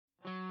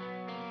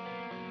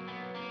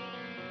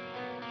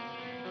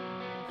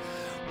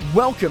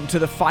Welcome to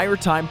the Fire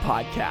Time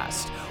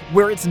Podcast,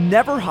 where it's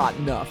never hot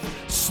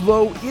enough,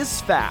 slow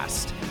is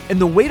fast, and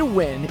the way to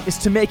win is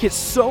to make it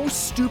so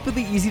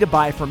stupidly easy to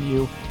buy from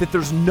you that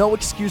there's no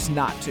excuse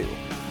not to.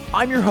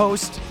 I'm your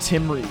host,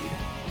 Tim Reed.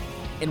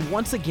 And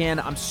once again,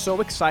 I'm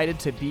so excited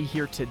to be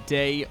here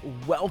today.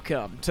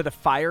 Welcome to the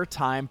Fire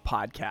Time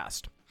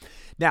Podcast.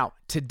 Now,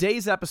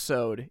 today's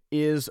episode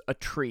is a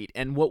treat,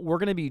 and what we're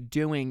going to be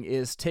doing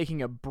is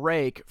taking a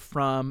break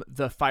from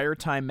the Fire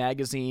Time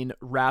Magazine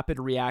Rapid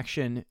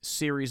Reaction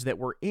series that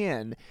we're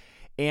in,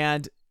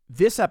 and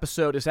this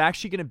episode is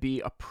actually going to be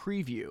a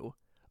preview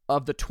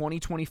of the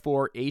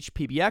 2024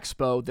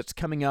 HPBExpo that's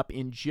coming up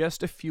in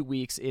just a few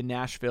weeks in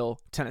Nashville,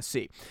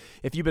 Tennessee.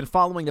 If you've been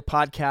following the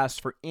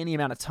podcast for any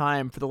amount of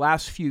time for the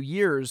last few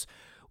years,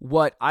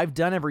 what I've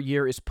done every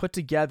year is put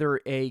together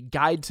a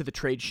guide to the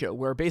trade show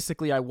where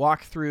basically I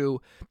walk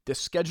through the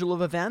schedule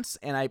of events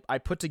and I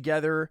put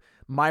together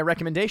my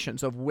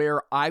recommendations of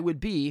where I would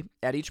be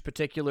at each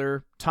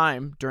particular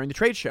time during the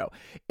trade show.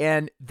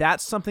 And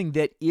that's something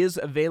that is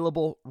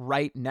available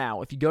right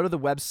now. If you go to the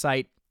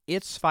website,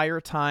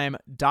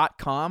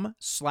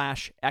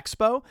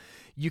 itsfiretime.com/expo,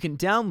 you can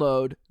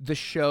download the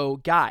show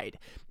guide.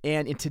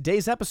 And in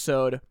today's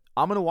episode,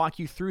 I'm going to walk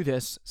you through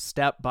this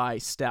step by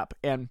step.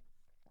 And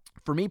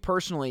for me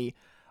personally,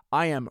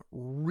 I am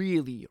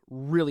really,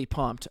 really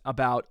pumped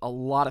about a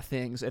lot of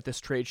things at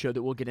this trade show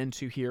that we'll get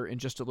into here in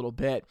just a little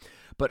bit.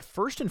 But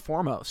first and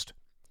foremost,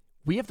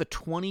 we have the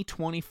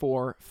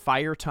 2024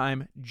 Fire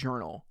Time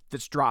Journal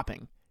that's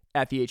dropping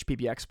at the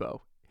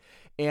HPBExpo.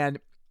 And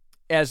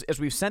as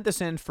we've sent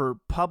this in for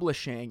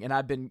publishing and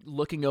I've been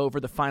looking over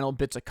the final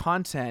bits of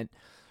content,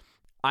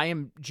 I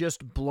am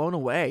just blown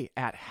away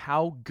at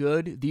how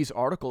good these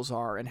articles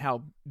are and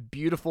how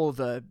beautiful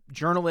the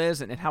journal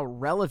is and how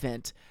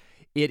relevant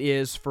it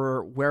is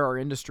for where our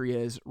industry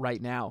is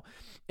right now.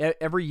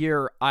 Every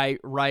year I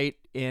write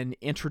an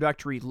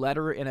introductory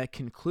letter and a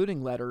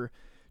concluding letter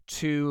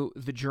to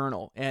the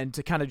journal. And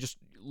to kind of just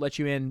let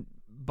you in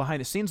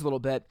behind the scenes a little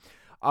bit,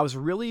 I was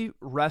really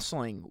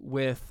wrestling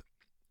with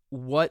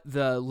what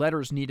the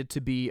letters needed to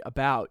be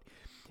about.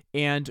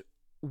 And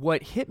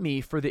what hit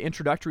me for the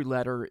introductory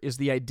letter is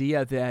the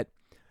idea that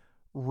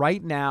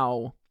right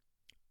now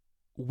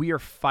we are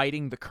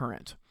fighting the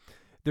current.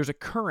 There's a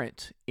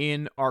current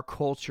in our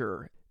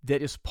culture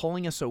that is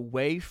pulling us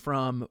away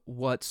from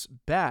what's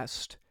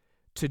best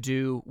to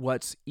do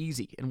what's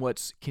easy and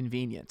what's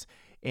convenient.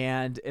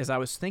 And as I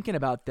was thinking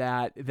about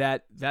that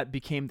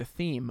became the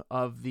theme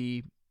of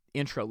the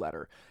intro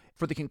letter.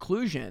 For the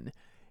conclusion,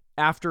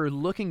 after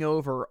looking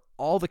over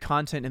all the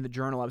content in the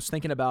journal, I was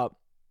thinking about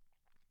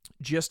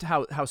just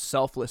how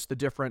selfless the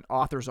different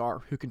authors are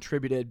who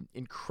contributed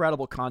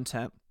incredible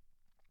content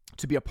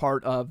to be a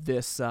part of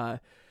this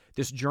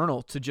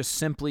journal to just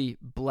simply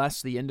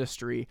bless the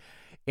industry.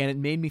 And it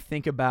made me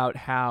think about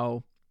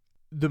how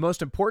the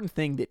most important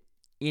thing that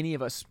any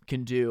of us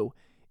can do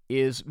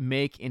is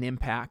make an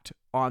impact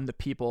on the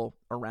people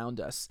around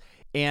us.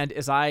 And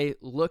as I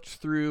looked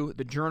through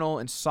the journal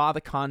and saw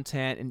the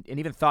content and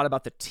even thought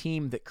about the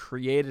team that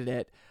created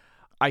it,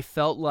 I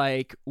felt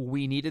like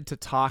we needed to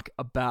talk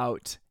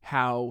about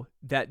how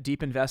that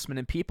deep investment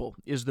in people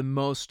is the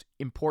most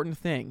important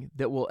thing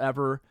that we'll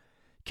ever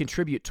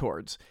contribute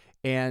towards.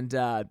 And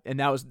that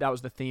was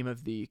the theme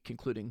of the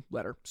concluding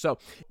letter. So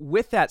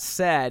with that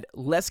said,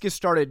 let's get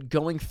started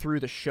going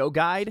through the show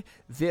guide.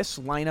 This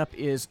lineup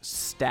is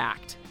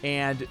stacked,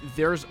 and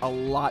there's a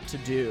lot to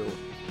do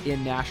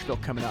in Nashville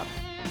coming up.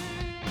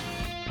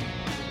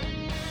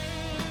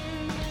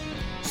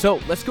 So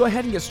let's go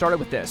ahead and get started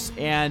with this.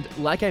 And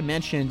like I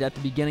mentioned at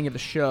the beginning of the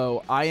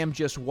show, I am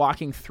just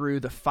walking through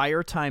the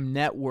Fire Time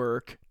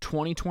Network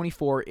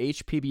 2024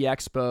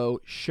 HPBExpo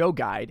show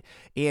guide.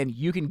 And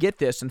you can get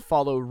this and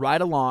follow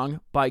right along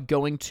by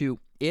going to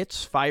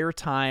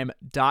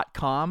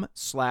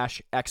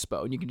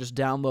itsfiretime.com/expo. And you can just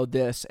download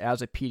this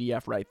as a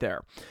PDF right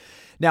there.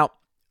 Now,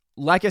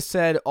 like I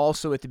said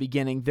also at the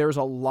beginning, there's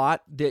a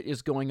lot that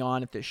is going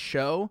on at this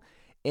show.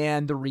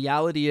 And the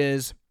reality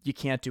is, you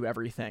can't do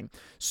everything.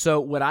 So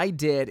what I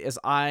did is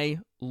I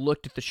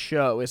looked at the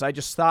show, is I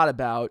just thought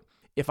about,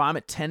 if I'm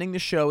attending the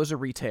show as a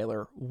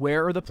retailer,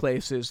 where are the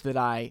places that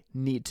I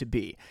need to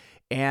be?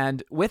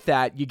 And with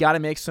that, you got to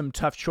make some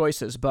tough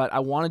choices, but I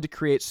wanted to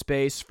create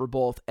space for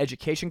both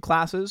education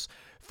classes,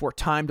 for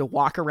time to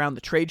walk around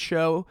the trade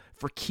show,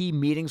 for key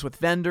meetings with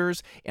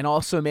vendors, and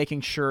also making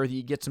sure that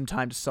you get some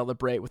time to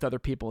celebrate with other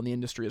people in the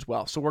industry as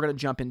well. So we're going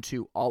to jump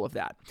into all of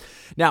that.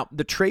 Now,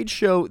 the trade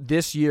show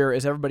this year,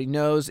 as everybody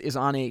knows, is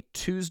on a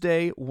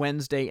Tuesday,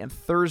 Wednesday, and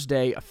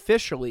Thursday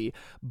officially,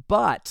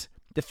 but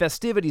the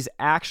festivities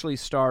actually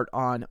start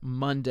on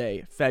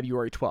Monday,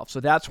 February 12th. So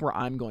that's where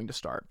I'm going to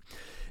start.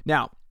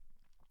 Now,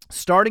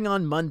 starting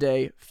on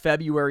Monday,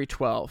 February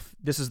 12th,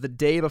 this is the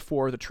day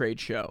before the trade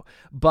show,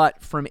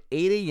 but from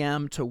 8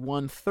 a.m. to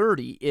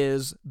 1:30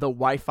 is the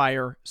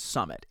Wi-Fi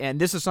Summit.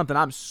 And this is something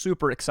I'm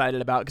super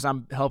excited about because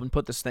I'm helping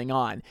put this thing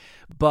on.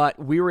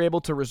 But we were able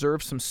to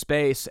reserve some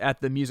space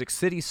at the Music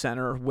City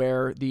Center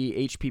where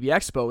the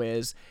HPBExpo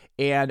is,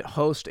 and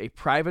host a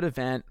private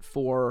event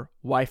for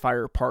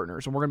Wi-Fi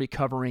partners. And we're going to be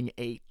covering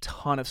a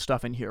ton of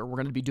stuff in here. We're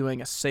going to be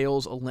doing a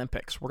sales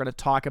Olympics. We're going to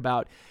talk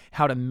about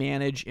how to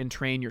manage and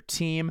train your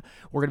team.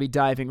 We're going to be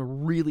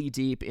diving really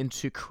deep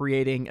into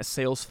creating a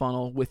sales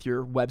funnel with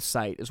your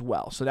website as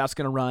well. So that's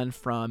going to run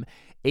from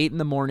 8 in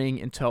the morning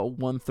until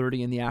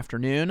 1:30 in the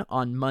afternoon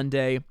on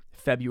Monday,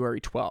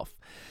 February 12th.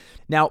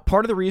 Now,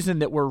 part of the reason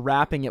that we're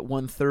wrapping at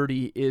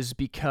 1:30 is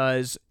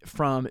because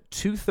from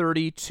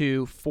 2:30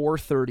 to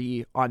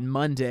 4:30 on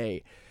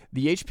Monday,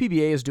 the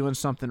HPBA is doing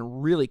something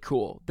really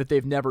cool that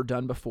they've never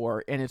done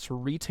before, and it's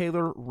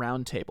retailer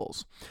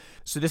roundtables.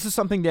 So this is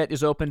something that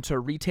is open to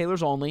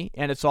retailers only,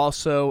 and it's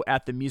also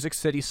at the Music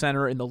City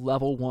Center in the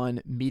Level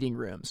 1 meeting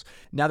rooms.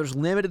 Now, there's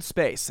limited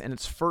space, and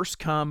it's first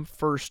come,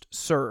 first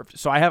served.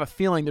 So I have a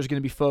feeling there's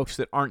going to be folks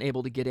that aren't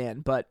able to get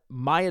in, but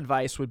my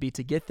advice would be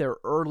to get there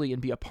early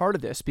and be a part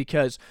of this,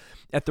 because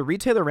at the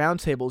retailer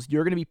roundtables,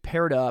 you're going to be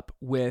paired up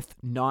with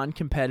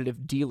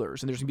non-competitive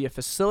dealers, and there's going to be a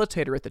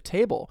facilitator at the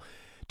table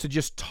to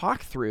just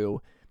talk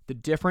through the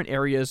different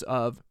areas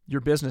of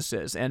your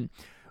businesses. And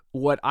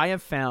what I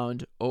have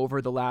found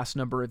over the last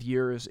number of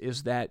years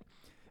is that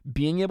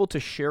being able to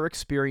share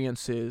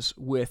experiences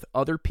with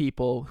other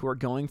people who are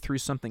going through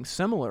something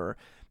similar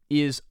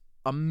is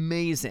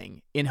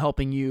amazing in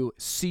helping you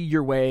see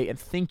your way and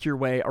think your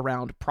way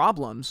around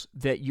problems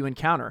that you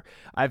encounter.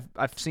 I've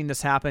seen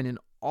this happen in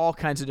all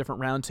kinds of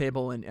different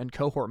roundtable and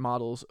cohort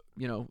models,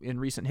 in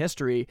recent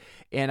history,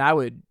 and I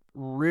would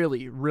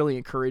really, really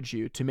encourage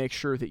you to make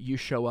sure that you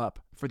show up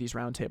for these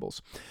roundtables.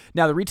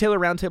 Now, the retailer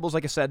roundtables,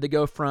 like I said, they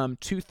go from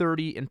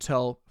 2:30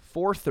 until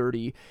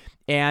 4:30,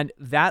 and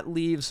that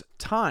leaves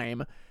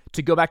time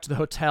to go back to the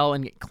hotel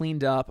and get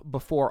cleaned up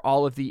before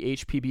all of the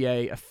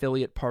HPBA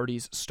affiliate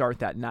parties start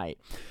that night.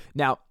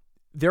 Now,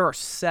 there are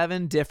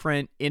 7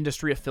 different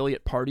industry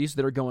affiliate parties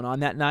that are going on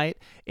that night.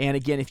 And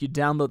again, if you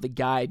download the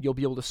guide, you'll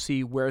be able to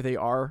see where they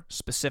are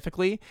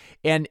specifically.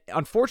 And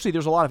unfortunately,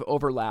 there's a lot of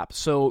overlap.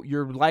 So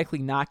you're likely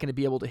not going to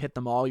be able to hit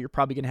them all. You're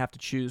probably going to have to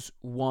choose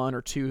 1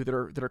 or 2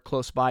 that are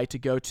close by to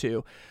go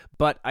to.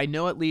 But I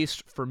know, at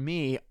least for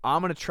me,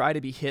 I'm going to try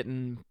to be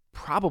hitting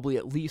probably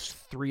at least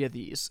 3 of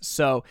these.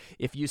 So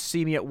if you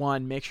see me at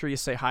one, make sure you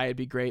say hi. It'd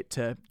be great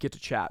to get to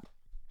chat.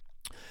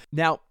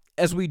 Now,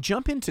 as we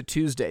jump into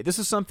Tuesday, this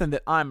is something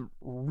that I'm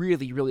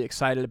really, really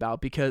excited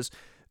about, because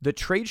the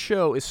trade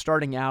show is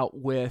starting out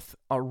with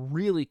a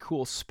really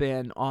cool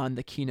spin on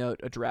the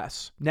keynote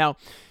address. Now,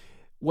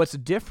 what's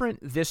different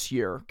this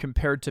year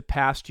compared to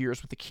past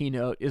years with the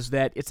keynote is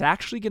that it's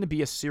actually going to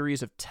be a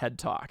series of TED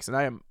Talks, and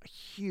I am a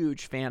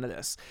huge fan of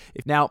this.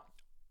 Now,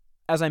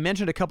 as I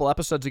mentioned a couple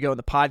episodes ago in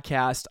the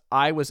podcast,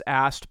 I was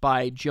asked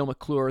by Jill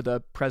McClure,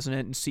 the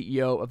president and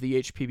CEO of the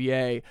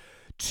HPBA,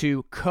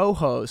 to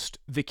co-host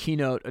the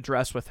keynote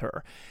address with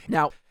her.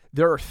 Now,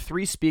 there are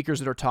 3 speakers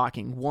that are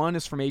talking. One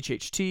is from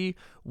HHT,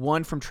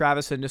 one from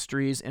Travis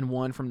Industries, and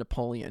one from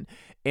Napoleon.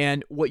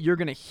 And what you're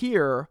going to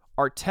hear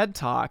are TED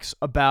Talks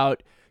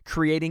about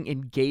creating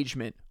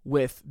engagement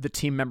with the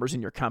team members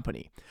in your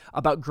company,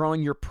 about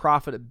growing your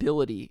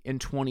profitability in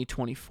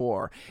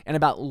 2024, and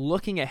about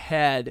looking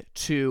ahead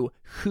to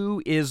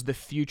who is the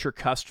future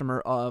customer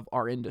of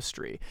our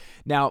industry.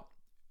 Now,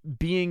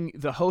 being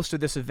the host of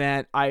this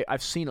event,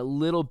 I've seen a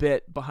little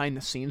bit behind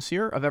the scenes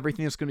here of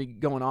everything that's going to be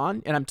going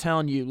on. And I'm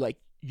telling you,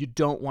 you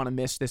don't want to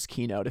miss this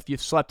keynote. If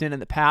you've slept in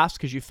the past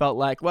because you felt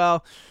like,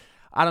 well,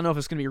 I don't know if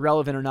it's going to be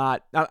relevant or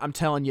not, I'm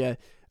telling you,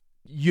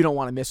 you don't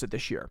want to miss it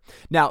this year.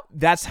 Now,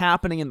 that's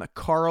happening in the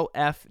Carl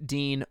F.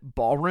 Dean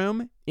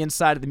Ballroom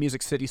inside of the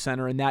Music City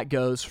Center, and that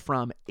goes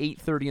from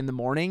 8:30 in the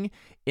morning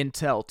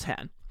until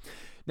 10.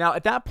 Now,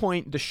 at that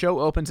point, the show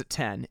opens at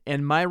 10,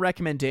 and my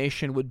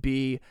recommendation would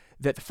be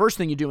that the first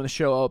thing you do when the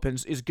show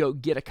opens is go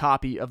get a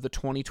copy of the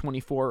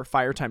 2024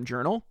 Firetime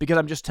Journal, because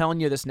I'm just telling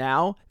you this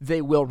now,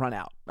 they will run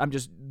out.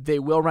 They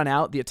will run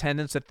out. The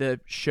attendance at the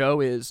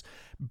show is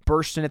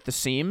bursting at the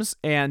seams,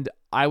 and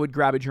I would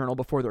grab a journal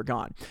before they're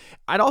gone.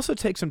 I'd also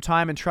take some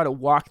time and try to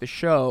walk the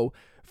show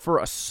for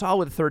a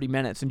solid 30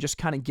 minutes and just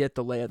kind of get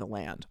the lay of the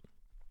land.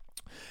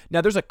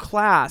 Now, there's a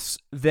class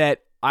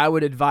that I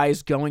would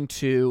advise going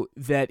to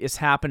that is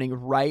happening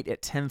right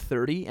at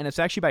 10:30, and it's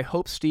actually by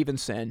Hope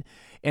Stevenson,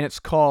 and it's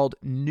called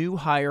New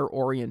Hire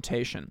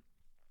Orientation.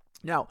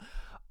 Now,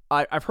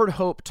 I've heard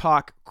Hope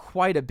talk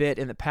quite a bit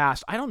in the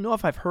past. I don't know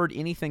if I've heard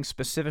anything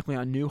specifically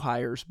on new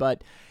hires,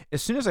 but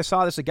as soon as I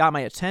saw this, it got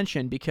my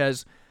attention,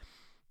 because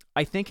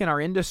I think in our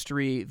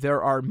industry,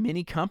 there are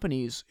many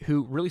companies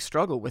who really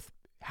struggle with,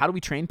 how do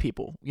we train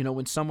people?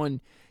 When someone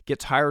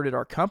gets hired at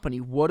our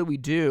company, what do we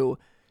do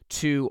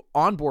to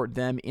onboard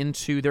them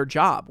into their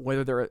job,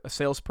 whether they're a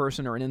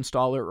salesperson or an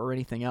installer or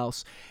anything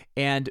else?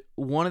 And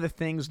one of the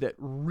things that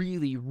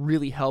really,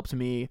 really helped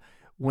me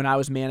when I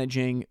was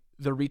managing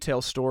the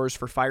retail stores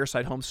for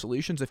Fireside Home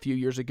Solutions a few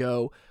years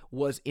ago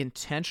was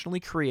intentionally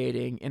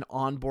creating an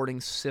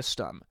onboarding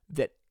system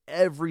that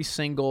every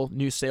single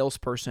new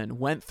salesperson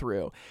went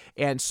through.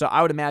 And so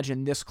I would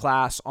imagine this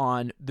class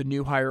on the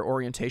new hire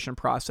orientation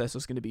process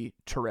is going to be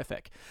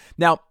terrific.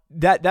 Now,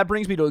 that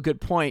brings me to a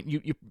good point.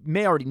 You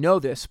may already know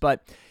this,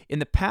 but in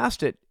the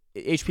past at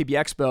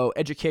HPBExpo,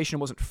 education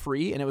wasn't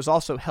free, and it was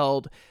also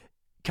held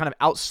kind of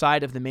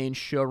outside of the main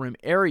showroom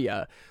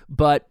area.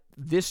 But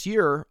this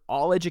year,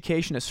 all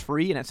education is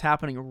free, and it's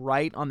happening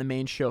right on the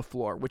main show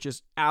floor, which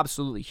is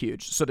absolutely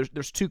huge. So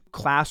there's 2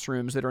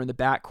 classrooms that are in the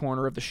back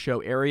corner of the show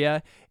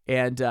area,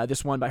 and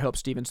this one by Hope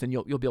Stevenson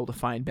you'll be able to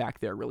find back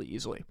there really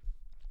easily.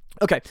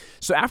 Okay,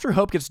 so after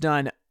Hope gets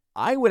done,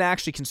 I would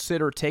actually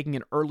consider taking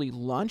an early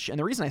lunch, and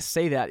the reason I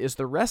say that is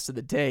the rest of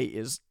the day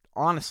is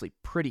honestly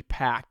pretty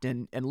packed,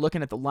 and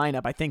looking at the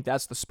lineup, I think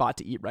that's the spot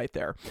to eat right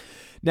there.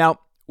 Now,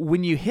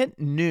 when you hit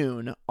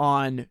noon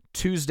on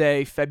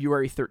Tuesday,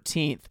 February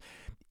 13th,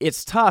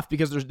 it's tough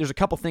because there's a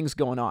couple things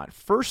going on.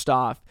 First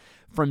off,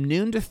 from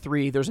noon to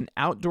 3, there's an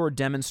outdoor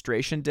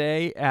demonstration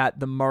day at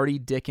the Marty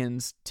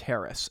Dickens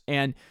Terrace.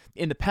 And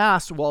in the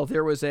past, while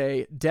there was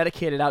a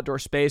dedicated outdoor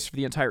space for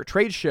the entire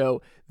trade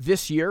show,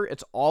 this year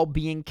it's all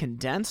being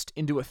condensed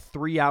into a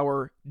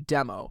 3-hour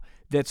demo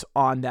that's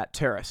on that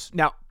terrace.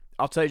 Now,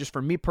 I'll tell you, just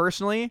for me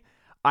personally,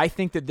 I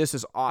think that this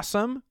is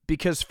awesome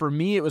because for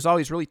me, it was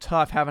always really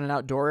tough having an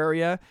outdoor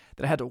area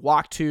that I had to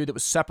walk to that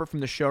was separate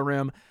from the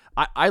showroom.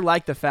 I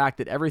like the fact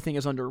that everything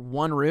is under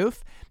one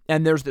roof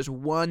and there's this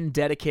one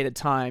dedicated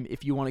time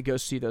if you want to go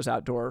see those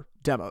outdoor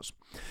demos.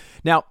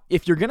 Now,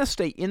 if you're going to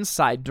stay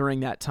inside during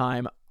that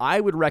time, I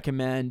would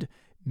recommend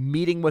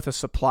meeting with a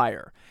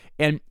supplier.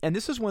 And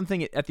this is one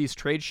thing at these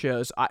trade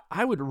shows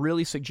I would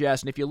really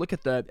suggest, and if you look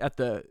at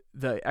the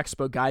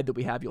expo guide that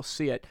we have, you'll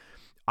see it.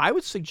 I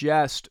would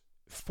suggest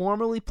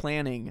formally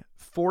planning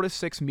 4 to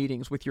 6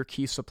 meetings with your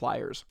key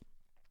suppliers.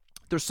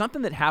 There's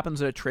something that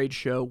happens at a trade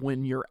show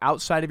when you're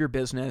outside of your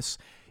business,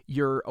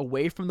 you're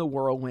away from the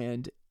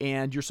whirlwind,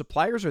 and your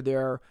suppliers are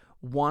there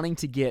wanting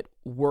to get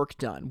work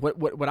done.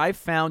 What I've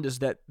found is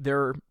that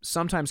there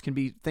sometimes can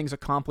be things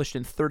accomplished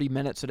in 30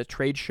 minutes at a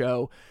trade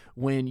show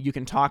when you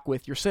can talk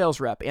with your sales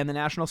rep and the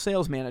national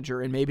sales manager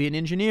and maybe an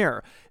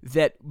engineer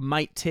that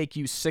might take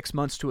you 6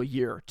 months to a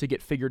year to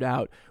get figured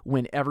out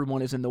when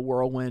everyone is in the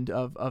whirlwind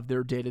of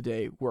their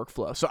day-to-day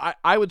workflow. So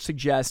I would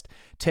suggest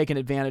taking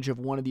advantage of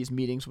one of these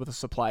meetings with a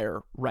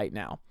supplier right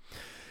now.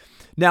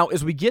 Now,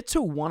 as we get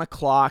to 1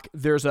 o'clock,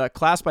 there's a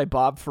class by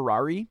Bob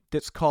Ferrari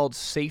that's called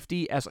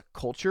Safety as a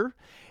Culture.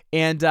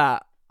 And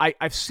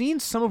I've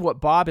seen some of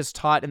what Bob has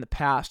taught in the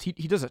past. He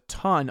does a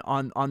ton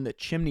on the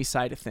chimney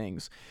side of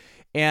things.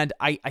 And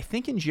I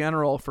think in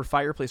general, for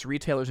fireplace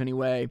retailers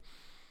anyway,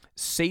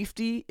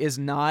 safety is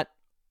not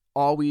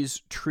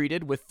always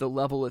treated with the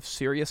level of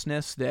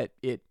seriousness that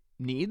it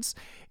needs.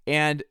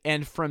 And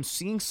from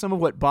seeing some of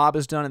what Bob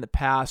has done in the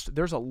past,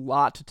 there's a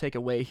lot to take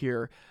away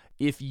here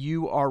if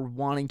you are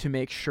wanting to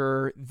make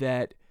sure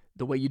that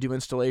the way you do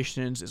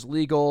installations is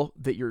legal,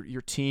 that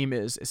your team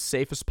is as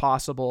safe as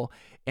possible,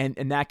 and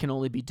that can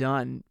only be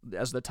done,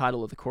 as the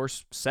title of the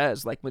course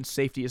says, like when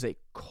safety is a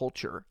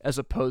culture as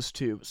opposed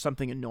to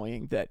something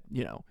annoying that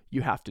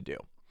you have to do.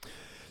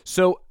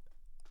 So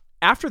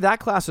after that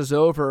class is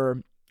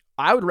over,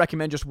 I would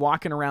recommend just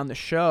walking around the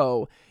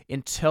show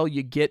until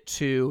you get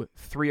to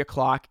 3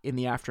 o'clock in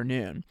the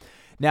afternoon.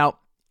 Now,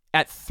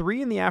 at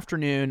 3 in the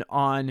afternoon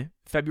on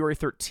February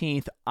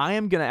 13th, I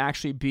am going to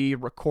actually be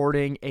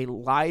recording a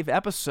live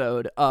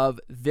episode of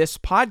this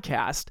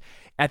podcast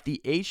at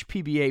the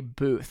HPBA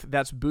booth.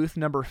 That's booth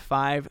number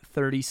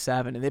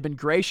 537. And they've been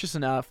gracious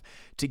enough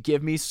to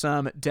give me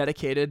some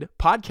dedicated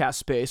podcast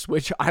space,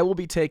 which I will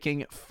be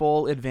taking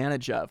full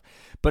advantage of.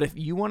 But if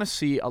you want to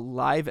see a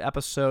live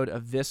episode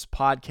of this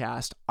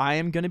podcast, I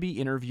am going to be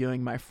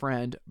interviewing my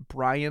friend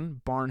Brian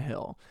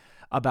Barnhill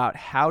about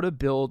how to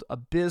build a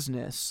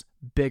business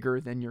bigger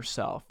than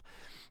yourself.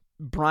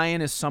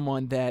 Brian is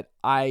someone that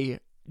I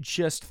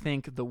just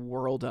think the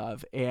world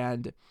of,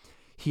 and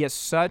he has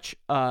such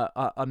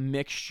a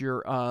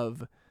mixture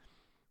of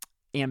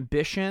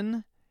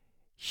ambition,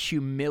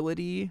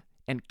 humility,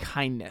 and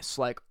kindness,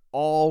 like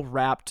all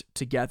wrapped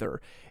together.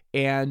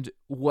 And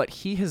what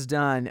he has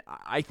done,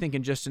 I think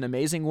in just an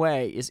amazing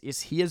way,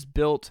 is he has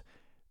built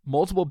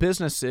multiple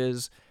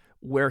businesses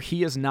where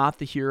he is not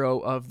the hero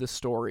of the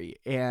story,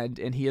 and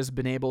he has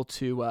been able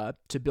to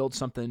build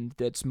something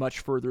that's much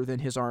further than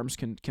his arms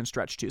can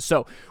stretch to.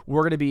 So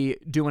we're going to be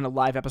doing a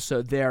live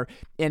episode there,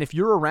 and if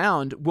you're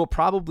around, we'll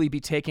probably be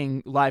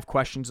taking live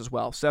questions as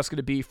well. So that's going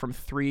to be from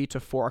 3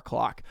 to 4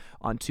 o'clock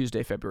on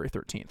Tuesday, February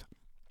 13th.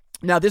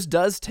 Now, this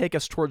does take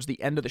us towards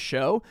the end of the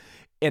show,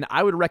 and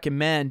I would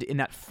recommend in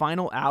that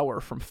final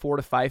hour from 4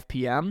 to 5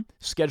 p.m.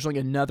 scheduling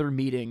another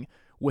meeting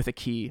with a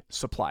key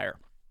supplier.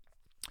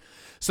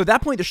 So at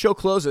that point, the show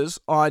closes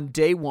on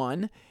day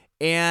 1,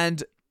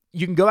 and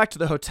you can go back to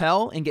the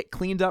hotel and get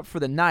cleaned up for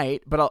the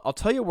night, but I'll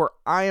tell you where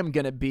I am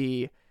going to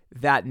be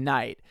that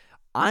night.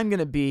 I'm going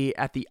to be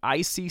at the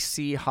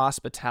ICC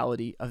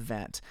hospitality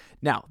event.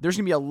 Now, there's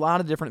going to be a lot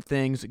of different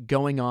things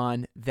going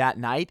on that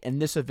night,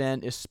 and this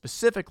event is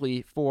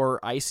specifically for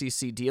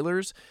ICC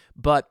dealers,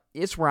 but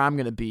it's where I'm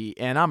going to be,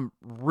 and I'm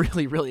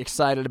really, really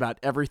excited about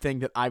everything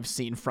that I've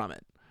seen from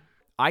it.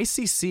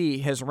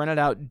 ICC has rented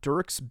out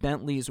Dierks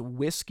Bentley's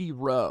Whiskey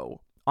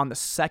Row on the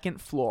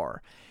second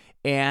floor,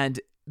 and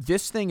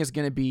this thing is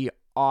going to be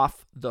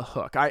off the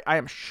hook. I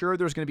am sure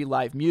there's going to be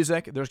live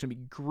music. There's going to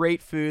be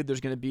great food. There's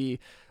going to be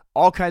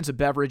all kinds of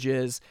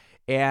beverages,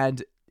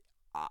 and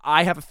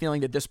I have a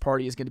feeling that this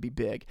party is going to be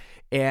big.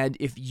 And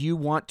if you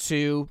want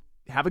to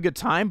have a good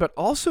time, but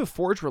also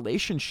forge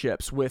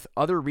relationships with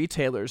other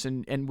retailers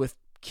and with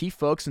key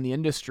folks in the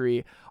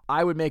industry,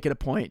 I would make it a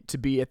point to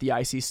be at the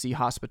ICC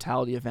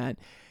hospitality event.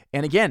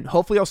 And again,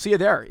 hopefully I'll see you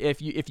there.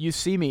 If you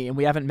see me and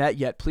we haven't met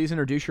yet, please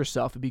introduce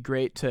yourself. It'd be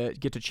great to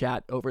get to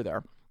chat over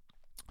there.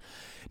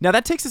 Now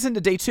that takes us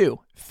into day 2,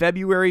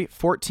 February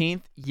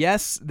 14th.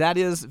 Yes, that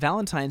is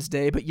Valentine's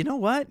Day, but you know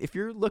what? If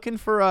you're looking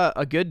for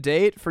a good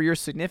date for your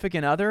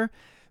significant other,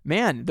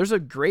 man, there's a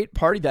great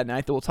party that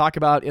night that we'll talk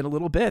about in a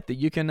little bit that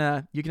you can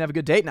have a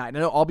good date night. I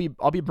know I'll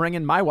be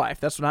bringing my wife.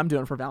 That's what I'm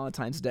doing for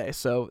Valentine's Day.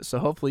 So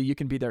hopefully you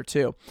can be there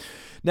too.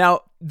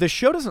 Now, the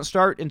show doesn't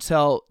start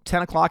until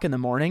 10 o'clock in the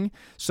morning.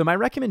 So my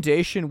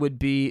recommendation would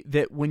be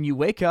that when you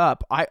wake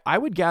up, I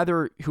would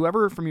gather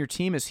whoever from your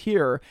team is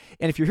here.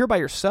 And if you're here by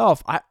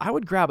yourself, I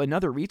would grab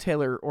another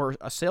retailer or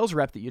a sales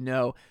rep that you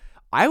know.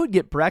 I would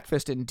get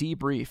breakfast and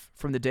debrief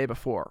from the day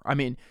before. I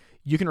mean,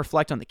 you can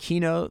reflect on the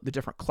keynote, the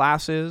different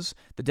classes,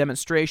 the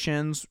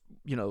demonstrations,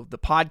 the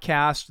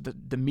podcast,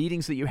 the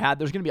meetings that you had.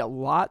 There's going to be a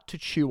lot to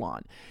chew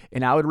on.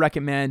 And I would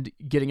recommend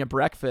getting a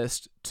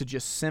breakfast to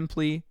just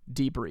simply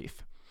debrief.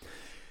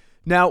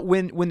 Now,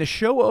 when the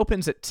show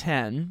opens at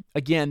 10,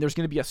 again, there's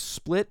going to be a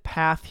split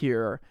path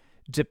here,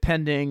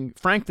 depending,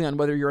 frankly, on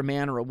whether you're a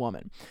man or a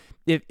woman.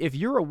 If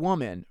you're a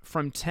woman,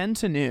 from 10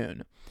 to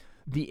noon,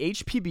 the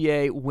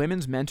HPBA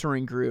Women's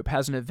Mentoring Group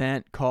has an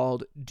event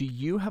called Do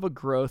You Have a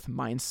Growth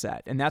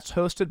Mindset? And that's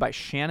hosted by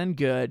Shannon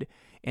Good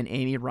and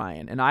Amy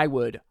Ryan. And I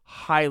would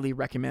highly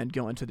recommend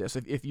going to this.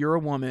 If you're a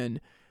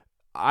woman,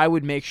 I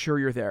would make sure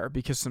you're there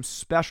because some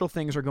special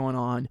things are going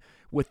on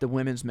with the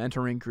Women's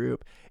Mentoring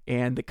Group.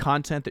 And the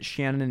content that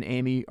Shannon and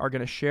Amy are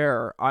going to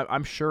share,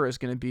 I'm sure is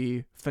going to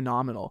be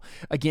phenomenal.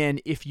 Again,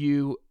 if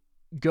you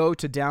go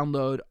to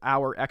download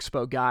our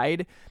Expo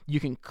guide, you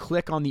can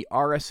click on the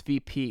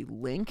RSVP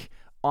link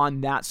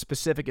on that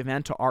specific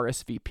event to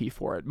RSVP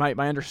for it. My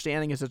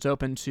understanding is it's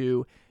open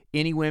to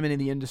any women in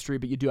the industry,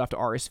 but you do have to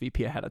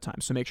RSVP ahead of time.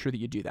 So make sure that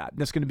you do that.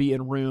 That's going to be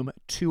in room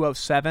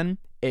 207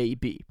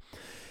 AB.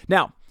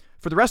 Now,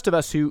 for the rest of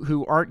us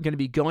who aren't going to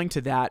be going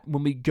to that,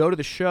 when we go to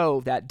the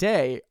show that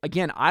day,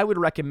 again, I would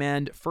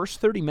recommend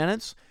first 30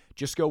 minutes,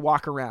 just go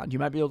walk around. You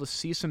might be able to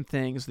see some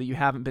things that you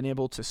haven't been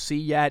able to see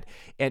yet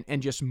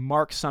and just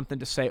mark something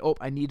to say, oh,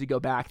 I need to go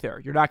back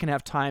there. You're not going to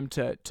have time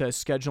to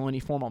schedule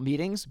any formal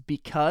meetings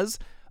because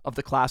of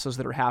the classes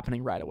that are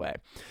happening right away.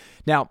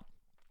 Now,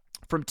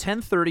 from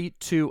 10:30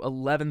 to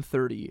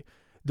 11:30,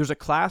 there's a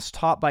class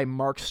taught by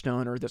Mark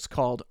Stoner that's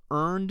called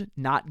Earned,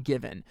 Not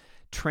Given,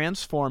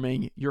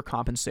 Transforming Your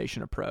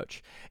Compensation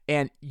Approach.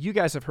 And you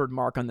guys have heard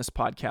Mark on this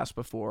podcast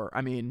before.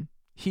 I mean,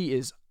 he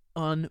is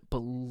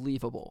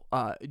unbelievable.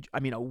 A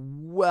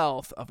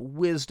wealth of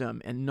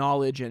wisdom and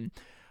knowledge. And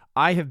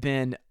I have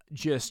been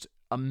just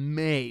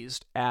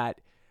amazed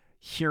at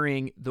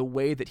hearing the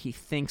way that he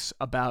thinks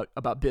about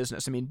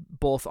business. I mean,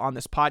 both on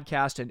this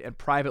podcast and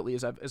privately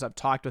as I've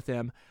talked with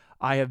him,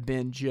 I have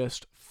been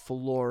just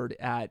floored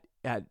at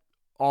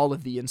all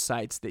of the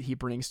insights that he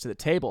brings to the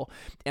table.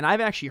 And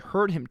I've actually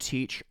heard him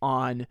teach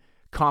on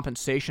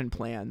compensation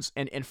plans.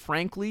 And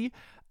frankly,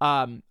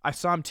 I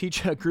saw him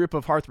teach a group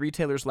of hearth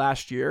retailers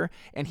last year,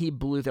 and he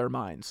blew their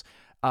minds.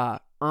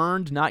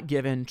 Earned, Not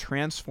Given,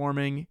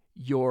 Transforming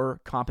Your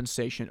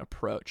Compensation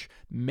Approach.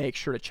 Make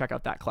sure to check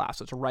out that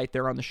class. It's right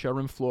there on the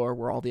showroom floor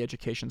where all the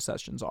education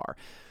sessions are.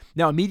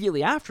 Now,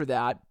 immediately after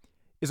that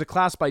is a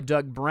class by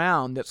Doug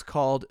Brown that's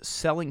called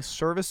Selling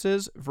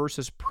Services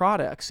versus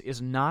Products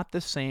is Not the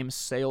Same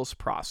Sales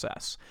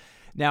Process.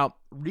 Now,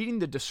 reading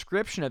the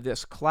description of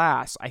this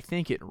class, I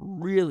think it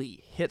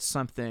really hits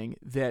something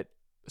that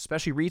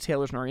especially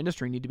retailers in our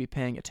industry need to be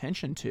paying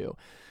attention to,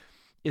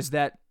 is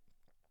that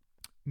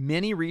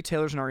many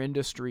retailers in our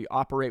industry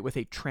operate with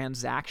a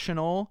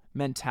transactional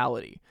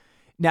mentality.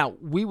 Now,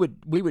 we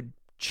would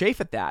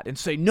chafe at that and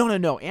say,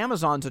 no,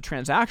 Amazon's a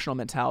transactional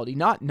mentality,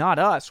 not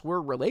us,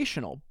 we're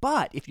relational.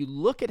 But if you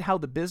look at how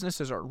the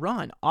businesses are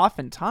run,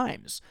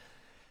 oftentimes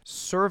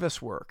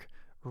service work,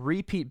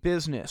 repeat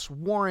business,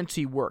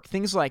 warranty work,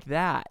 things like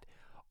that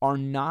are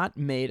not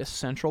made a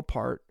central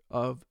part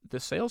of the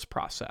sales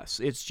process.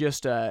 It's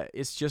just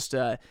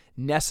a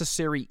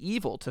necessary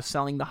evil to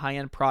selling the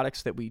high-end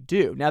products that we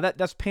do. Now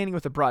that's painting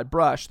with a broad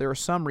brush. There are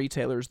some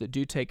retailers that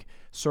do take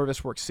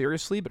service work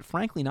seriously, but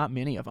frankly, not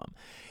many of them.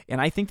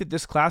 And I think that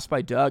this class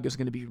by Doug is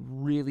going to be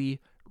really,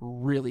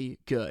 really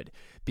good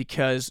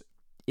because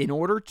in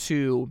order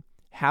to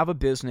have a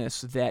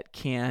business that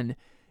can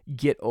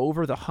get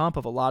over the hump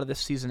of a lot of the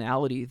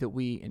seasonality that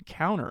we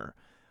encounter,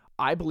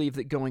 I believe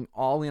that going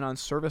all in on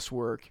service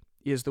work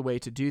is the way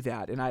to do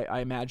that. And I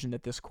imagine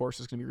that this course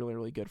is going to be really,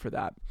 really good for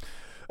that.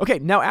 Okay,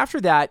 now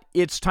after that,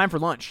 it's time for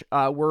lunch.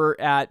 We're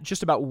at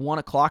just about 1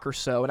 o'clock or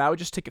so, and I would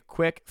just take a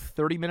quick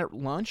 30-minute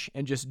lunch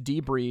and just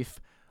debrief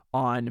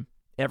on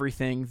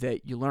everything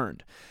that you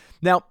learned.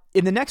 Now,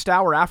 in the next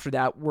hour after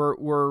that,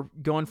 we're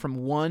going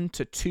from 1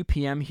 to 2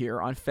 p.m.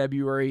 here on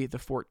February the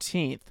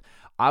 14th.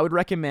 I would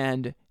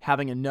recommend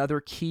having another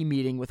key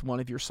meeting with one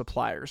of your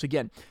suppliers.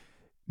 Again,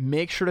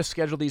 make sure to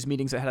schedule these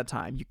meetings ahead of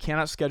time. You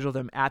cannot schedule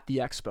them at the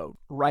expo.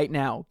 Right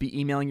now, be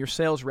emailing your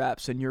sales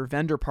reps and your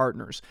vendor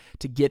partners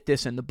to get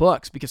this in the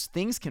books, because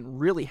things can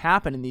really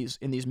happen in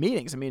these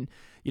meetings. I mean,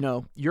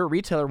 you're a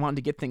retailer wanting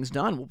to get things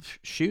done. Well,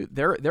 shoot,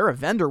 they're a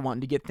vendor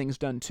wanting to get things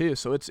done too.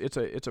 So it's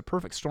a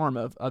perfect storm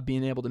of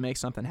being able to make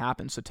something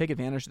happen. So take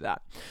advantage of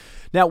that.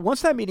 Now,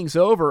 once that meeting's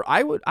over,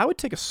 I would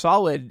take a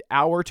solid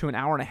hour to an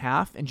hour and a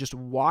half and just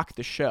walk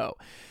the show,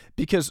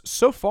 because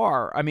so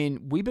far, I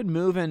mean, we've been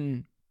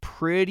moving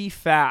pretty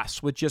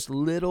fast with just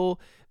little,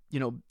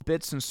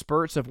 bits and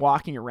spurts of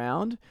walking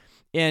around.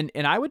 And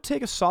I would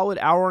take a solid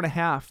hour and a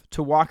half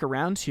to walk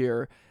around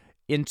here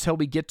until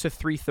we get to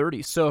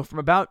 3:30. So from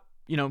about,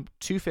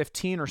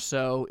 2:15 or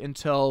so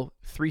until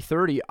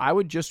 3:30, I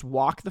would just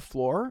walk the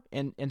floor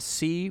and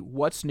see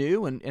what's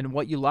new and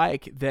what you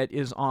like that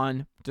is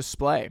on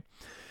display.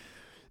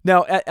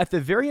 Now, at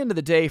the very end of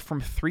the day, from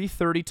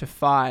 3:30 to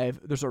 5,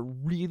 there's a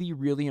really,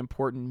 really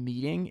important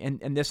meeting,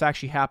 and this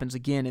actually happens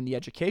again in the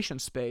education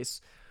space,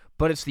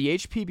 but it's the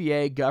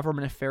HPBA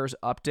Government Affairs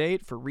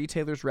Update for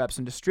retailers, reps,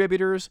 and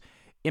distributors,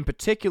 in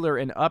particular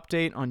an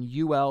update on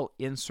UL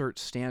insert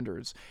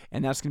standards,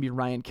 and that's going to be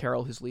Ryan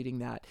Carroll who's leading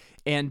that.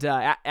 And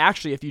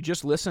actually, if you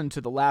just listened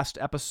to the last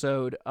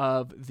episode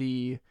of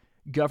the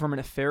Government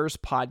Affairs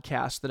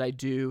podcast that I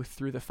do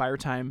through the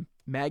Firetime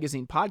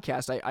Magazine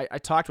podcast, I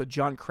talked with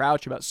John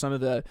Crouch about some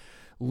of the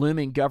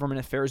looming government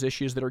affairs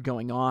issues that are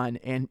going on,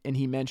 and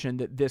he mentioned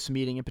that this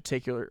meeting in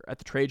particular at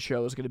the trade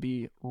show is going to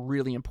be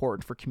really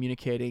important for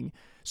communicating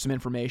some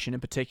information in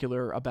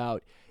particular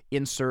about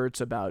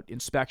inserts, about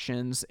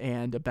inspections,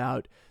 and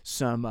about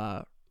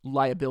some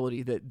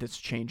liability that's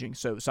changing.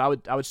 So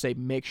I would say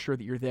make sure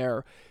that you're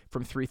there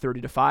from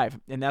 3:30 to 5,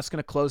 and that's going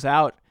to close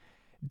out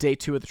day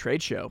 2 of the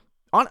trade show.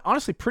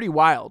 Honestly, pretty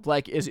wild.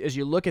 Like as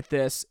you look at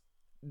this,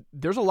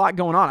 there's a lot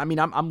going on. I mean,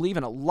 I'm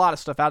leaving a lot of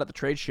stuff out at the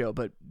trade show,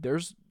 but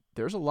there's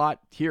a lot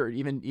here,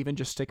 even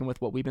just sticking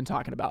with what we've been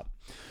talking about.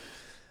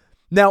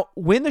 Now,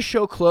 when the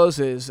show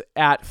closes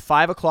at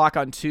 5 o'clock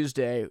on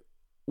Tuesday,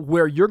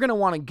 where you're going to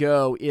want to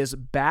go is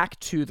back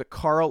to the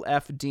Carl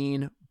F.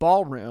 Dean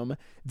ballroom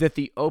that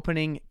the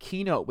opening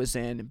keynote was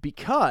in,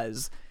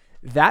 because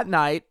that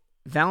night,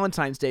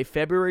 Valentine's Day,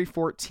 February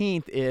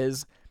 14th,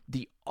 is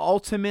the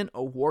ultimate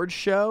award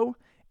show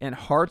and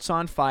Hearts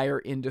on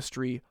Fire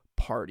industry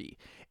party.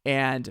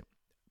 And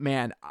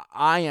man,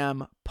 I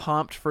am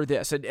pumped for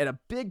this. And a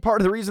big part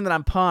of the reason that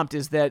I'm pumped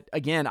is that,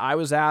 again, I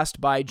was asked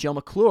by Jill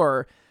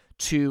McClure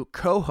to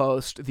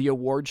co-host the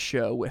awards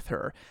show with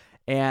her.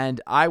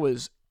 And I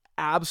was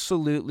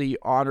absolutely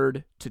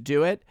honored to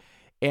do it.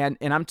 And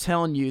I'm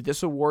telling you,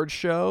 this award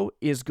show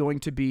is going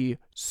to be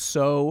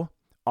so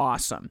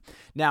awesome.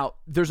 Now,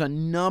 there's a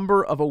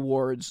number of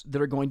awards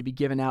that are going to be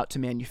given out to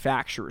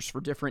manufacturers for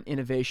different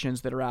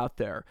innovations that are out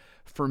there.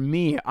 For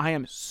me, I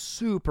am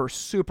super,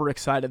 super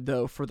excited,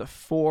 though, for the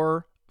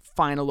 4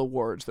 final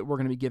awards that we're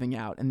going to be giving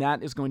out. And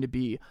that is going to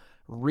be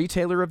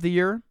Retailer of the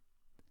Year,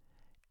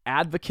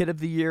 Advocate of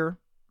the Year,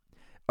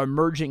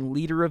 Emerging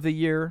Leader of the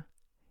Year,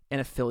 and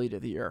Affiliate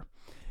of the Year.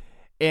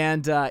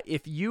 And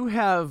if you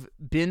have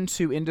been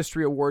to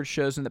industry award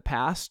shows in the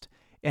past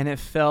and have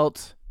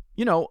felt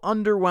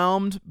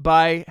underwhelmed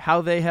by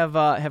how they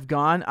have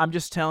gone, I'm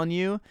just telling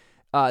you,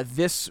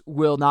 this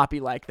will not be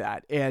like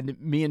that. And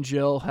me and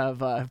Jill have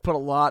put a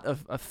lot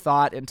of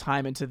thought and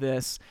time into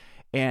this,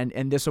 and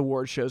this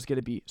award show is going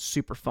to be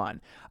super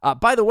fun.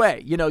 By the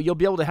way, you'll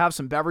be able to have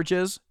some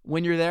beverages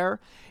when you're there,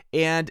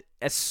 and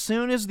as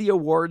soon as the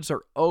awards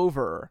are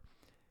over,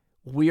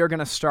 we are going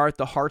to start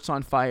the Hearts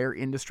on Fire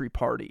industry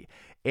party.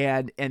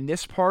 And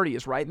this party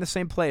is right in the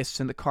same place.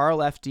 It's in the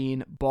Carl F.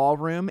 Dean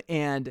ballroom,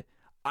 and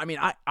I mean,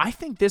 I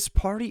think this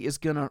party is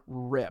going to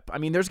rip. I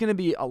mean, there's going to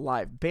be a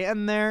live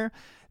band there.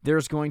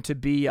 There's going to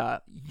be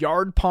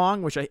yard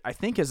pong, which I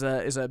think is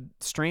a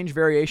strange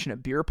variation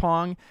of beer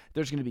pong.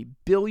 There's going to be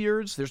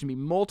billiards. There's going to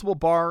be multiple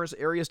bars,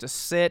 areas to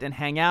sit and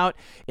hang out.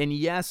 And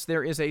yes,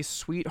 there is a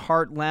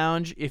Sweetheart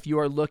Lounge if you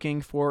are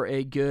looking for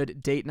a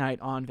good date night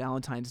on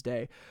Valentine's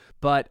Day.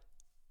 But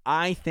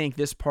I think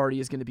this party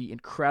is going to be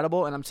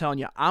incredible, and I'm telling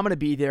you, I'm going to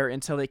be there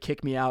until they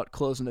kick me out,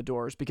 closing the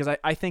doors, because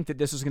I think that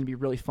this is going to be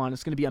really fun.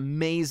 It's going to be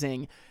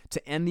amazing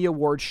to end the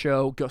award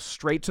show, go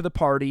straight to the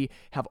party,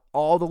 have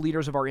all the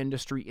leaders of our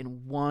industry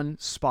in one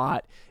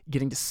spot,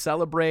 getting to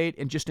celebrate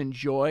and just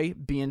enjoy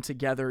being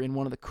together in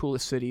one of the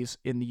coolest cities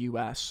in the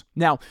U.S.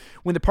 Now,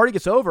 when the party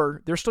gets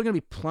over, there's still going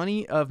to be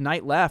plenty of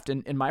night left,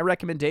 and my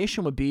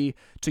recommendation would be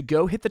to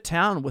go hit the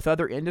town with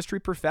other industry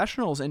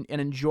professionals and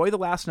enjoy the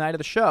last night of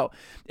the show.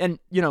 And,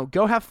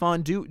 go have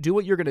fun, do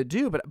what you're going to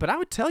do. But I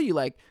would tell you,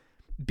 like,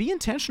 be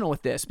intentional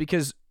with this,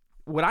 because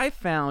what I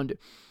found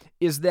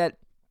is that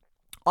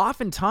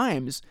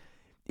oftentimes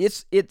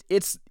it's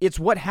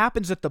what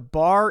happens at the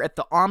bar at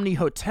the Omni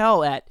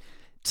Hotel at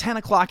 10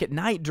 o'clock at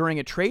night during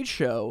a trade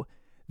show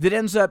that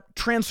ends up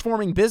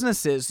transforming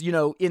businesses,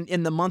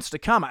 in the months to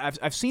come.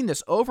 I've seen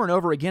this over and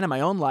over again in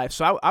my own life.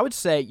 So I would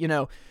say,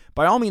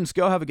 by all means,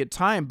 go have a good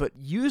time, but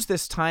use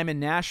this time in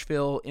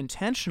Nashville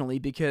intentionally,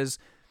 because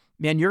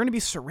man, you're going to be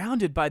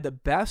surrounded by the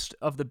best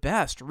of the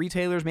best,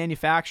 retailers,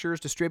 manufacturers,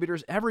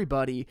 distributors,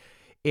 everybody.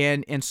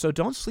 And so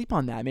don't sleep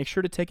on that. Make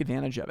sure to take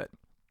advantage of it.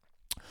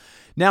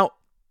 Now,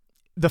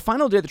 the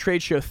final day of the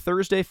trade show,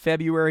 Thursday,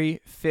 February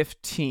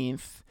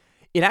 15th,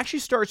 it actually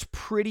starts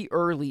pretty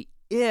early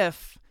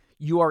if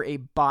you are a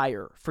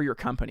buyer for your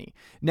company.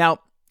 Now,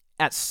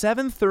 at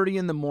 7:30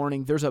 in the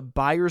morning, there's a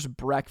buyer's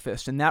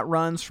breakfast, and that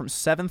runs from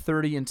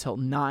 7:30 until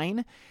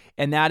 9,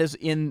 and that is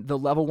in the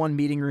level 1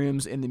 meeting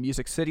rooms in the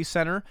Music City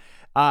Center.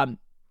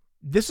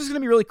 This is going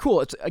to be really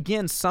cool. It's,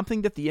 again,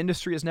 something that the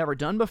industry has never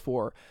done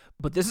before,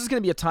 but this is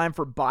going to be a time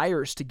for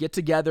buyers to get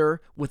together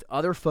with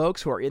other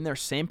folks who are in their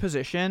same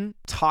position,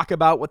 talk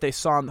about what they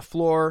saw on the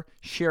floor,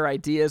 share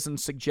ideas and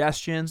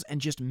suggestions, and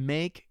just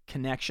make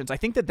connections. I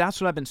think that that's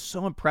what I've been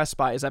so impressed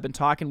by as I've been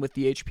talking with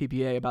the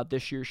HPBA about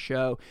this year's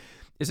show,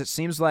 is it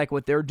seems like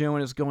what they're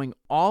doing is going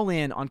all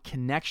in on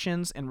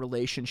connections and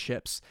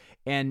relationships.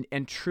 And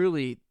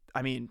truly,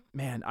 I mean,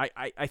 man,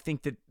 I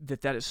think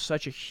that is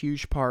such a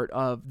huge part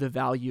of the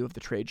value of the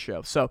trade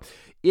show. So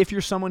if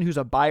you're someone who's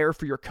a buyer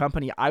for your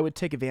company, I would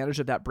take advantage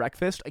of that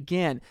breakfast.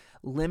 Again,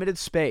 limited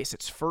space.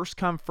 It's first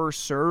come,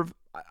 first serve.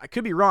 I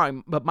could be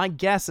wrong, but my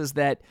guess is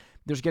that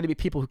there's going to be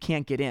people who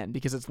can't get in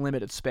because it's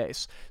limited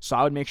space. So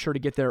I would make sure to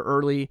get there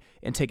early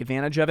and take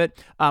advantage of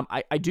it.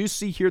 I do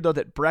see here, though,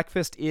 that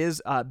breakfast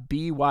is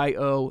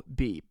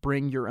BYOB,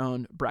 bring your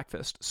own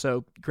breakfast.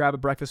 So grab a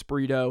breakfast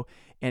burrito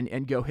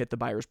and go hit the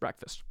buyer's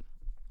breakfast.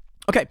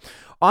 Okay,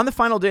 on the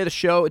final day of the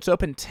show, it's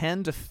open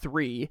 10 to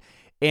 3.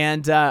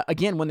 And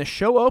again, when the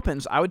show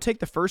opens, I would take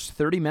the first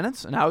 30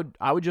 minutes and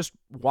I would just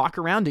walk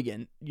around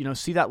again,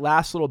 see that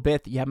last little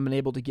bit that you haven't been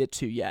able to get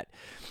to yet.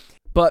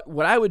 But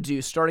what I would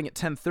do starting at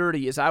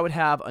 10:30 is I would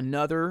have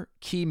another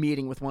key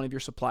meeting with one of your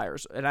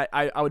suppliers. And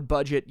I would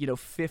budget,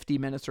 50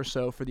 minutes or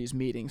so for these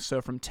meetings.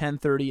 So from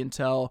 10:30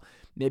 until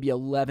maybe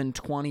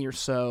 11:20 or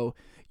so,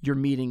 you're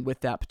meeting with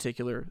that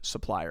particular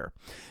supplier.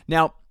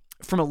 Now,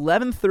 from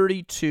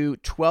 11:30 to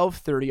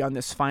 12:30 on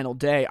this final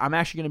day, I'm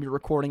actually going to be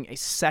recording a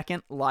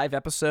second live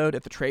episode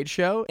at the trade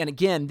show. And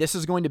again, this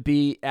is going to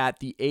be at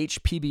the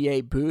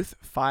HPBA booth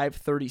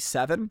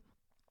 537.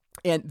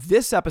 And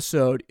this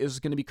episode is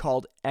going to be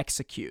called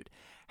Execute,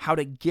 how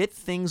to get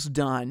things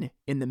done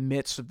in the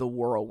midst of the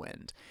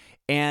whirlwind.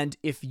 And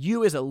if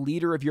you as a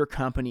leader of your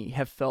company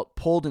have felt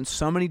pulled in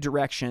so many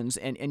directions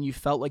and you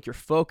felt like your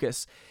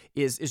focus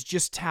is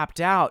just tapped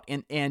out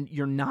and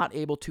you're not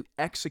able to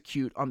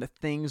execute on the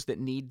things that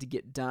need to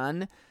get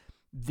done,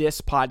 this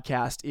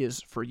podcast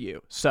is for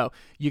you. So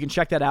you can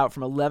check that out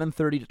from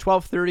 11:30 to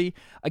 12:30.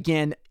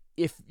 Again,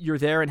 if you're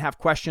there and have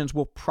questions,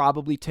 we'll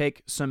probably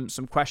take some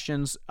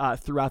questions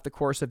throughout the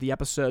course of the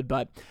episode,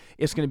 but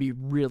it's going to be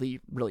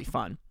really, really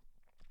fun.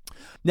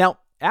 Now,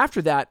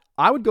 after that,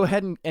 I would go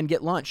ahead and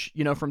get lunch,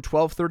 from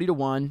 12:30 to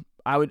 1.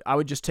 I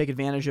would just take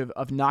advantage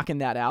of knocking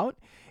that out.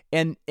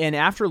 And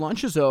after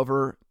lunch is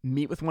over,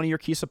 meet with one of your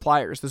key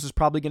suppliers. This is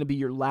probably going to be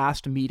your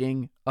last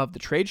meeting of the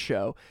trade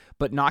show,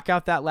 but knock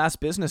out that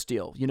last business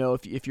deal.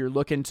 If you're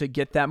looking to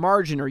get that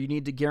margin or you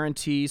need to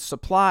guarantee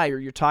supply or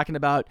you're talking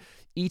about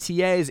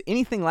ETAs,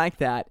 anything like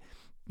that,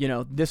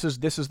 this is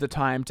the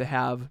time to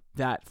have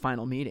that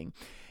final meeting.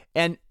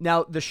 And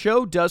now the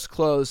show does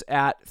close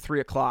at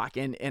 3:00.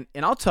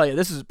 And I'll tell you,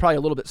 this is probably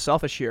a little bit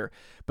selfish here,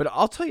 but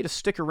I'll tell you to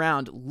stick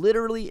around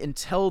literally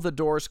until the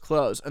doors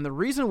close. And the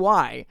reason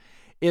why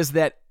is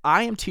that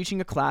I am teaching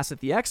a class at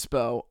the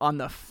expo on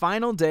the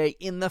final day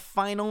in the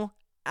final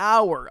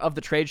hour of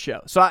the trade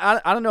show. So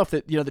I don't know if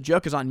the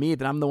joke is on me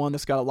that I'm the one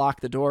that's got to lock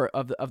the door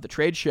of the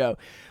trade show,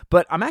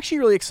 but I'm actually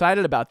really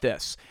excited about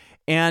this.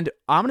 And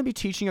I'm going to be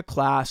teaching a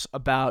class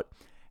about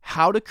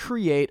how to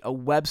create a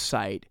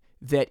website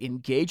that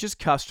engages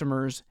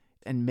customers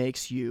and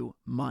makes you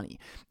money.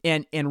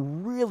 And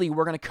really,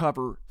 we're going to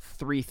cover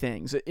 3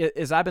 things.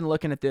 As I've been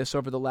looking at this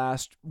over the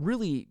last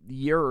really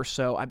year or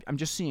so, I'm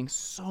just seeing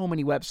so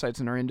many websites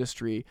in our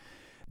industry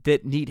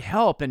that need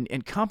help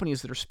and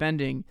companies that are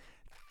spending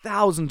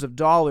thousands of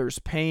dollars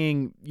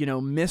paying,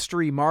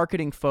 mystery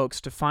marketing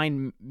folks to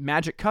find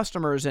magic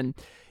customers. And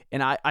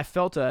I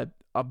felt a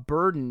a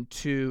burden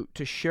to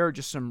share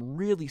just some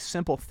really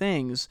simple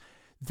things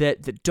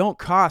that don't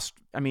cost,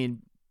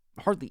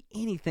 hardly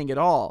anything at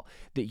all,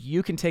 that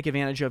you can take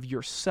advantage of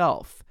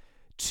yourself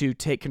to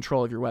take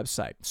control of your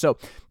website. So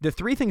the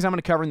 3 things I'm going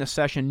to cover in this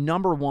session,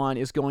 number 1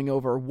 is going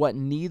over what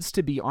needs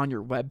to be on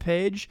your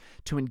webpage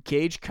to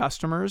engage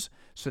customers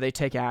so they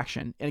take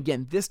action. And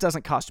again, this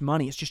doesn't cost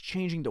money. It's just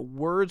changing the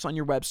words on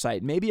your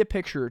website, maybe a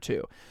picture or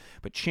 2,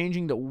 but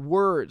changing the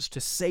words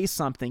to say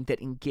something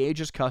that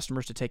engages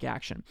customers to take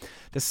action.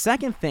 The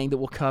second thing that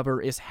we'll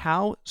cover is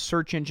how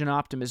search engine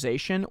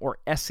optimization, or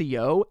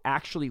SEO,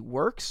 actually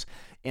works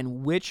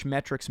and which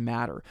metrics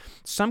matter.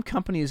 Some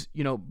companies,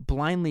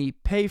 blindly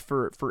pay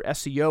for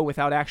SEO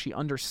without actually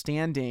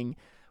understanding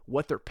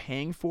what they're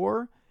paying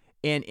for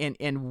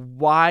and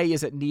why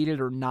is it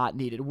needed or not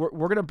needed. We're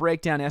going to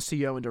break down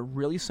SEO into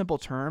really simple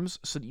terms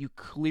so that you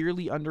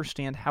clearly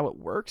understand how it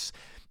works.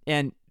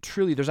 And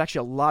truly, there's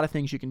actually a lot of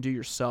things you can do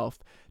yourself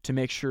to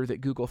make sure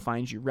that Google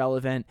finds you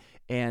relevant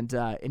and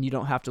you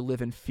don't have to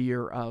live in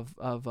fear of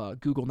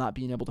Google not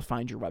being able to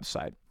find your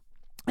website.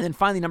 And then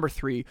finally, number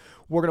 3,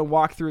 we're going to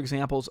walk through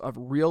examples of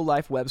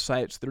real-life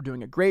websites that are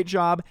doing a great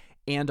job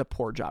and a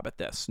poor job at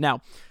this.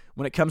 Now,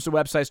 when it comes to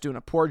websites doing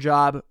a poor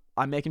job,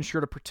 I'm making sure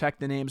to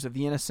protect the names of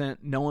the innocent.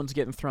 No one's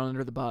getting thrown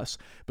under the bus.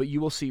 But you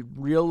will see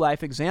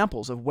real-life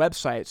examples of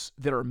websites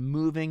that are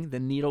moving the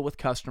needle with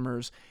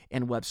customers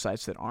and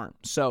websites that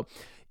aren't. So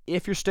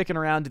if you're sticking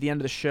around to the end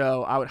of the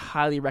show, I would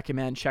highly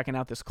recommend checking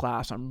out this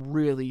class. I'm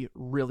really,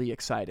 really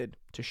excited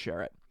to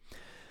share it.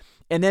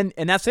 And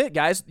that's it,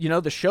 guys.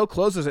 The show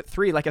closes at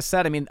 3. Like I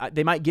said,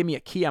 they might give me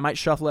a key. I might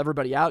shuffle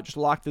everybody out, just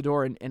lock the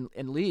door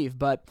and leave.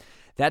 But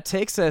that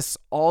takes us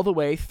all the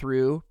way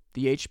through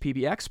the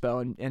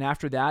HPBExpo. And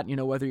after that,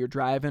 whether you're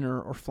driving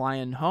or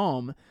flying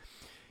home,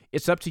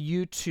 it's up to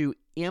you to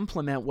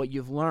implement what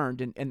you've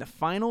learned. And the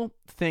final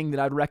thing that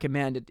I'd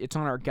recommend, it's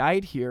on our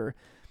guide here,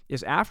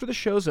 is after the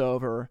show's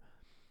over,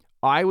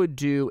 I would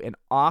do an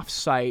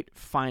off-site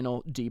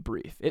final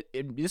debrief.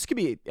 This could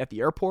be at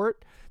the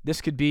airport. This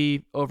could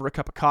be over a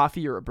cup of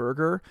coffee or a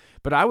burger.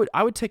 But I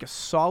would take a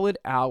solid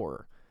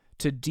hour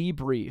to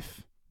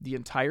debrief the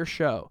entire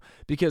show,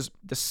 because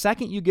the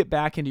second you get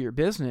back into your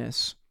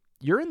business,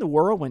 you're in the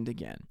whirlwind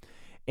again.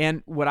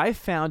 And what I've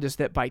found is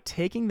that by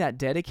taking that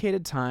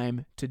dedicated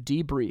time to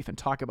debrief and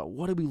talk about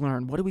what did we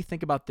learn, what do we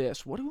think about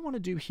this, what do we want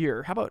to do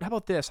here, how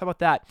about this, how about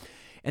that,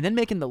 and then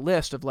making the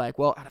list of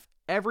out of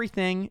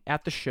everything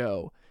at the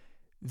show,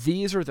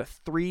 these are the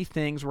 3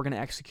 things we're going to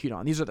execute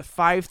on. These are the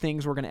 5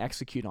 things we're going to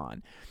execute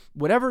on.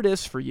 Whatever it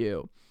is for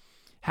you,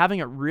 having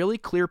a really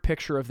clear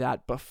picture of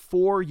that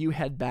before you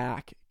head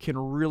back can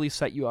really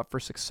set you up for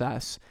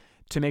success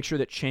to make sure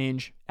that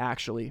change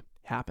actually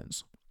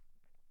happens.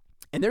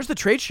 And there's the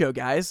trade show,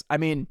 guys.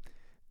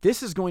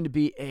 This is going to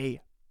be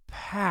a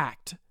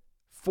packed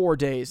 4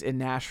 days in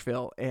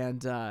Nashville.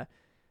 And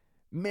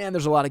man,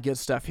 there's a lot of good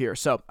stuff here.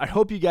 So I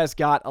hope you guys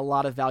got a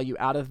lot of value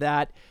out of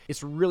that.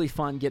 It's really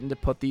fun getting to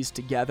put these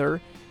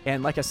together.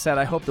 And like I said,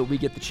 I hope that we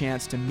get the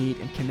chance to meet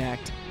and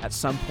connect at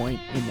some point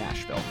in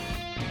Nashville.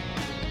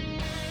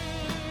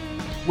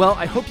 Well,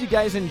 I hope you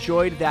guys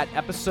enjoyed that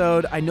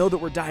episode. I know that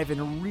we're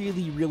diving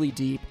really, really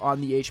deep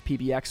on the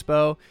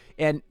HPBExpo,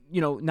 and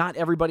not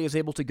everybody is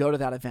able to go to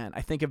that event.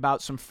 I think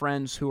about some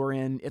friends who are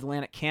in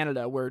Atlantic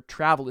Canada, where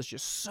travel is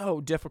just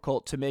so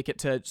difficult to make it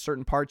to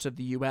certain parts of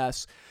the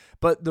U.S.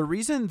 But the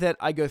reason that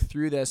I go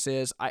through this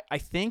is I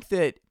think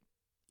that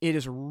it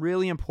is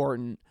really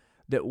important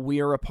that we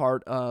are a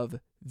part of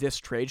this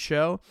trade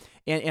show,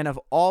 and of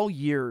all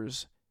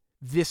years,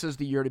 this is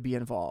the year to be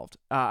involved.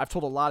 I've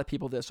told a lot of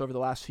people this over the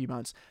last few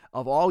months.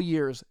 Of all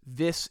years,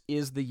 this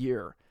is the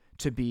year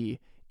to be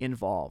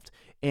involved.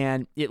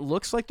 And it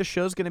looks like the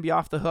show's going to be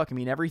off the hook.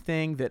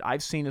 Everything that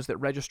I've seen is that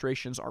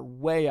registrations are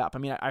way up.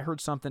 I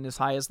heard something as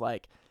high as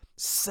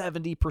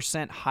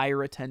 70%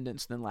 higher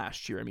attendance than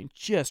last year.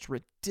 Just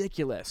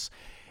ridiculous.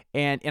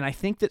 And I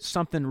think that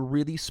something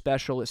really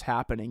special is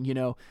happening.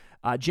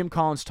 Jim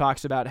Collins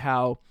talks about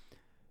how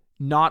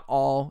not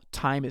all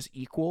time is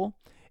equal.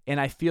 And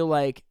I feel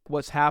like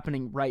what's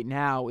happening right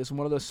now is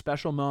one of those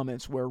special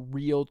moments where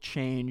real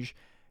change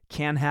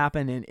can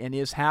happen and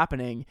is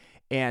happening.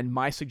 And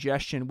my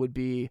suggestion would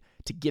be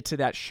to get to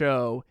that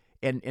show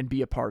and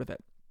be a part of it.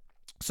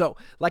 So,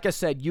 like I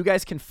said, you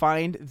guys can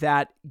find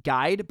that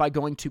guide by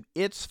going to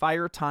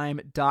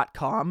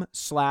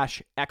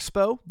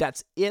itsfiretime.com/expo.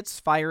 That's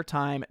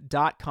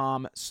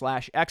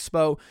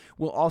itsfiretime.com/expo.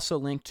 We'll also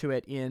link to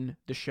it in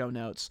the show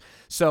notes.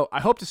 So I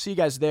hope to see you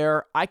guys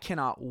there. I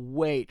cannot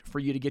wait for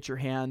you to get your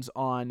hands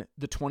on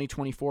the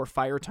 2024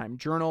 Firetime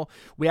Journal.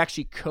 We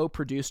actually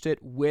co-produced it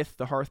with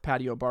the Hearth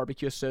Patio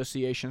Barbecue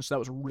Association, so that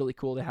was really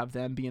cool to have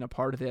them being a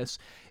part of this.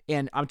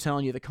 And I'm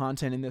telling you, the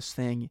content in this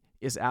thing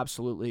is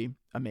absolutely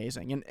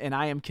amazing. And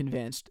I am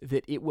convinced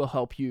that it will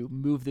help you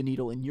move the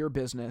needle in your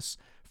business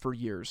for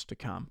years to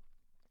come.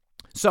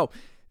 So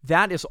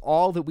that is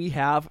all that we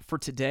have for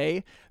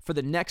today. For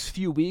the next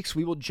few weeks,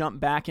 we will jump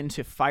back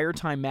into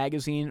Firetime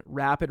Magazine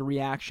Rapid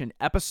Reaction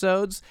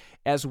episodes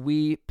as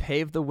we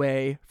pave the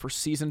way for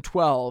Season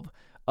 12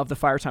 of the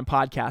Fire Time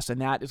podcast,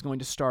 and that is going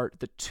to start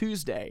the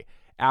Tuesday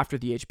after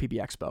the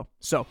HPBExpo.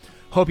 So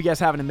hope you guys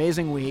have an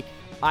amazing week.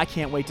 I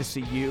can't wait to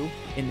see you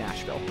in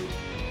Nashville.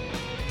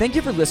 Thank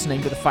you for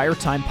listening to the Fire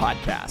Time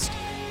podcast.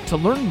 To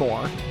learn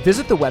more,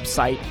 visit the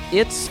website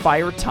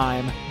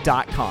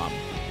itsfiretime.com.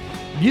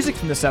 Music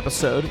from this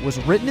episode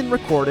was written and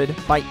recorded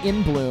by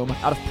In Bloom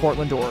out of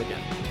Portland, Oregon.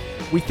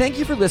 We thank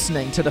you for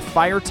listening to the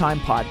Fire Time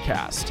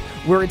podcast,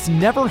 where it's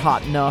never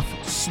hot enough,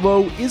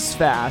 slow is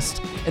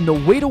fast, and the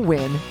way to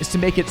win is to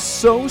make it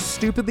so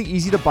stupidly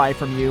easy to buy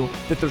from you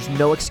that there's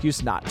no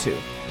excuse not to.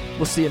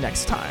 We'll see you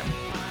next time.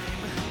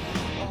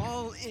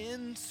 All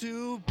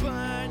into